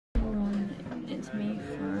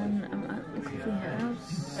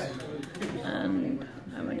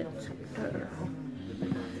chapter,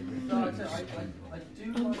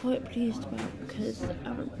 which I'm quite pleased about because I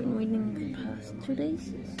haven't been reading the past 2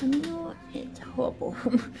 days. And you know what? It's horrible.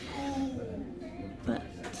 But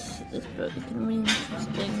this book is really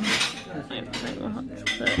interesting. I very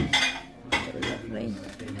much, but it's lovely.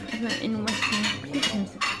 Even in Western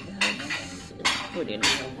Pickens, it's brilliant.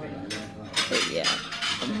 But yeah,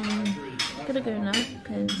 I'm gonna go now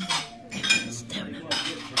because it's down now.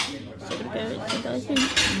 So I'm gonna go. See you guys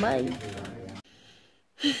soon. Bye.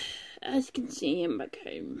 As you can see, I'm back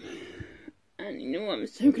home, and you know what? I'm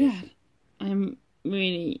so glad. I'm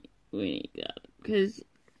really, really glad because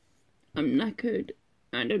I'm knackered.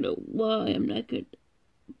 I don't know why I'm knackered,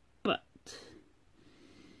 but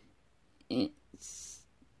it's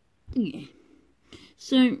yeah.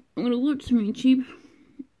 So I'm gonna watch some YouTube,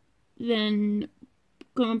 then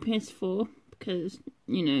go on PS4 because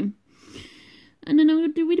you know, and then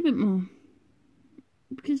I'm gonna read a bit more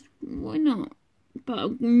because why not? But I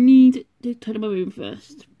need to tidy my room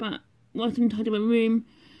first. But whilst I'm tidying my room,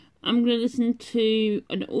 I'm gonna listen to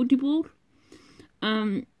an Audible.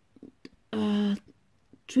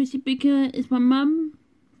 Tracy Beaker is my mum.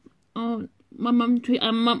 Oh, my mum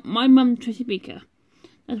Tracy Beaker.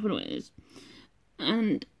 That's what it is.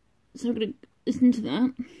 And so I'm gonna listen to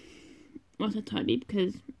that whilst I tidy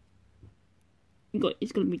because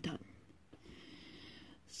it's gonna be done.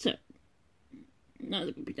 So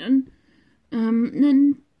that's gonna be done.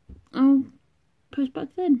 Then I'll post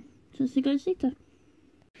back then. So see you guys later.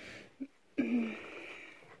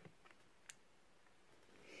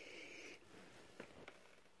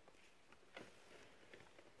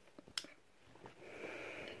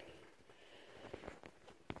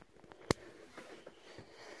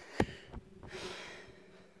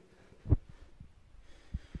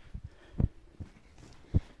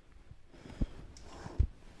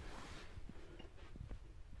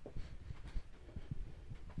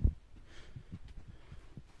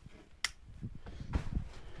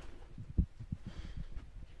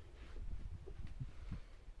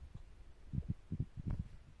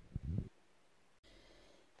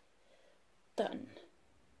 Done.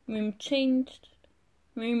 Room changed.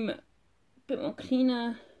 Room a bit more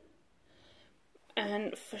cleaner.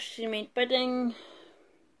 And freshly made bedding.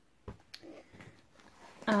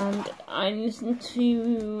 And I listened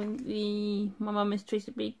to my mum is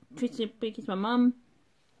Tracy Beaker is my mum.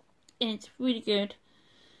 It's really good.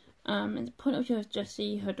 It's the point of view of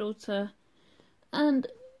Jessie, her daughter. And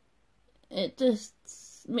it just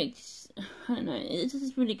makes, I don't know, it's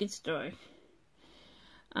just a really good story.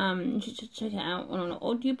 You should check it out on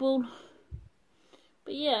Audible.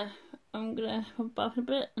 But yeah, I'm gonna have a bath a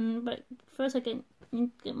bit, but first I get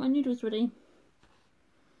my noodles ready.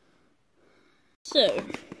 So,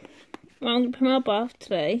 well, I'm gonna put my bath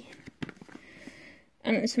today,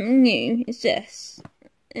 and something new is this.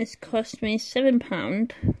 It's cost me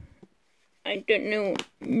 £7. I don't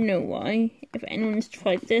know why. If anyone's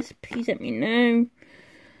tried this, please let me know.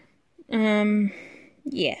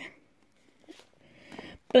 Yeah.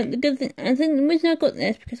 But the good thing, I think the reason I got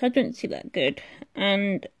this because I don't see that good,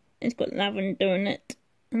 and it's got lavender in it,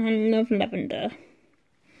 and I love lavender.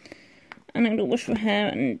 And I'm gonna wash my hair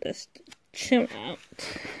and just chill out,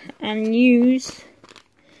 and use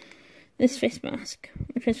this face mask,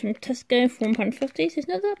 which is from Tesco for £1.50, so it's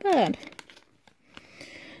not that bad.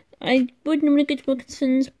 I would normally go to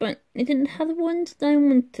Wilkinson's, but they didn't have the ones that I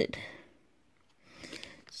wanted.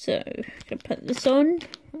 So, I'm gonna put this on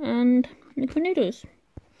and make my noodles.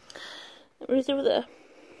 What is over there?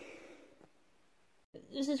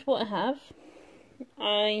 This is what I have.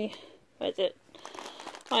 Where is it?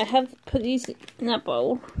 I have put these in that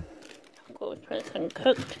bowl. Of course, it's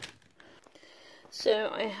uncooked. So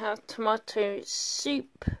I have tomato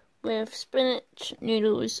soup with spinach,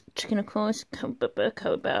 noodles, chicken of course,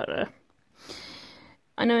 coconut powder.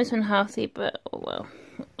 I know it's unhealthy, but oh well.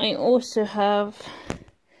 I also have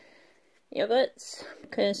yogurts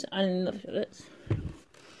because I love yogurts.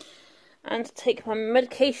 And to take my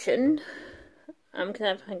medication, because I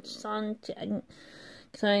have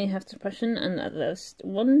because I have depression, and that's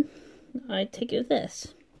one, I take it with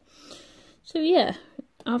this. So yeah,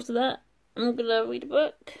 after that, I'm gonna read a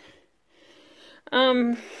book.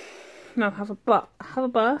 Now have a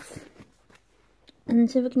bath, and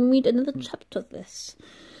see if I can read another chapter of this.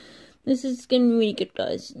 This is getting really good,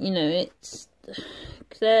 guys. You know,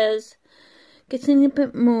 Claire's getting a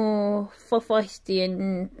bit more feisty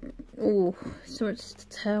and so much to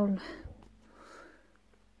tell.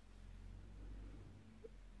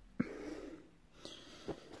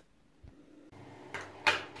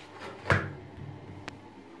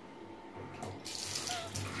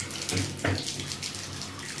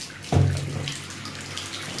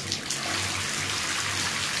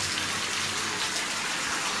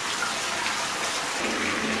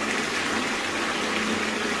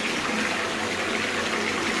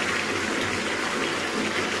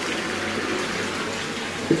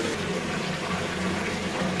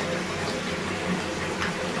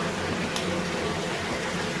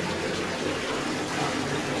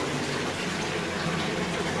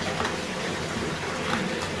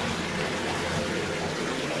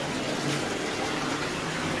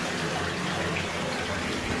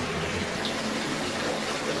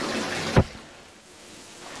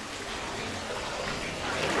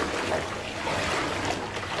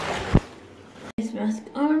 Face mask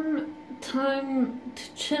on, time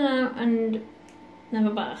to chill out and have a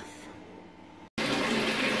bath.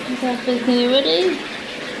 Is that basically ready?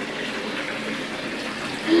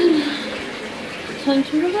 Time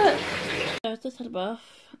to relax. I just had a bath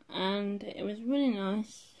and it was really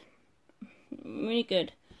nice, really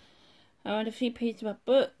good. I read a few pages of a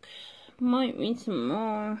book, might read some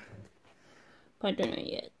more, but I don't know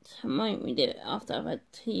yet. I might read it after I've had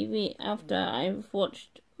TV, after I've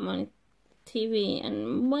watched my TV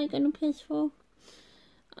and might go on PS4,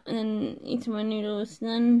 and then eat my noodles, and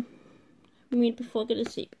then read before I go to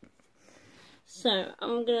sleep. So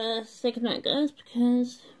I'm gonna say goodnight, guys,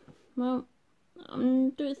 because, well, I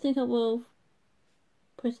don't think I will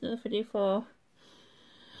post another video for.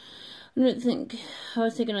 I don't think I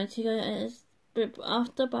will say goodnight to you guys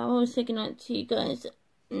after, but I will say goodnight to you guys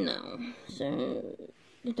now. So,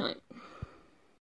 good night.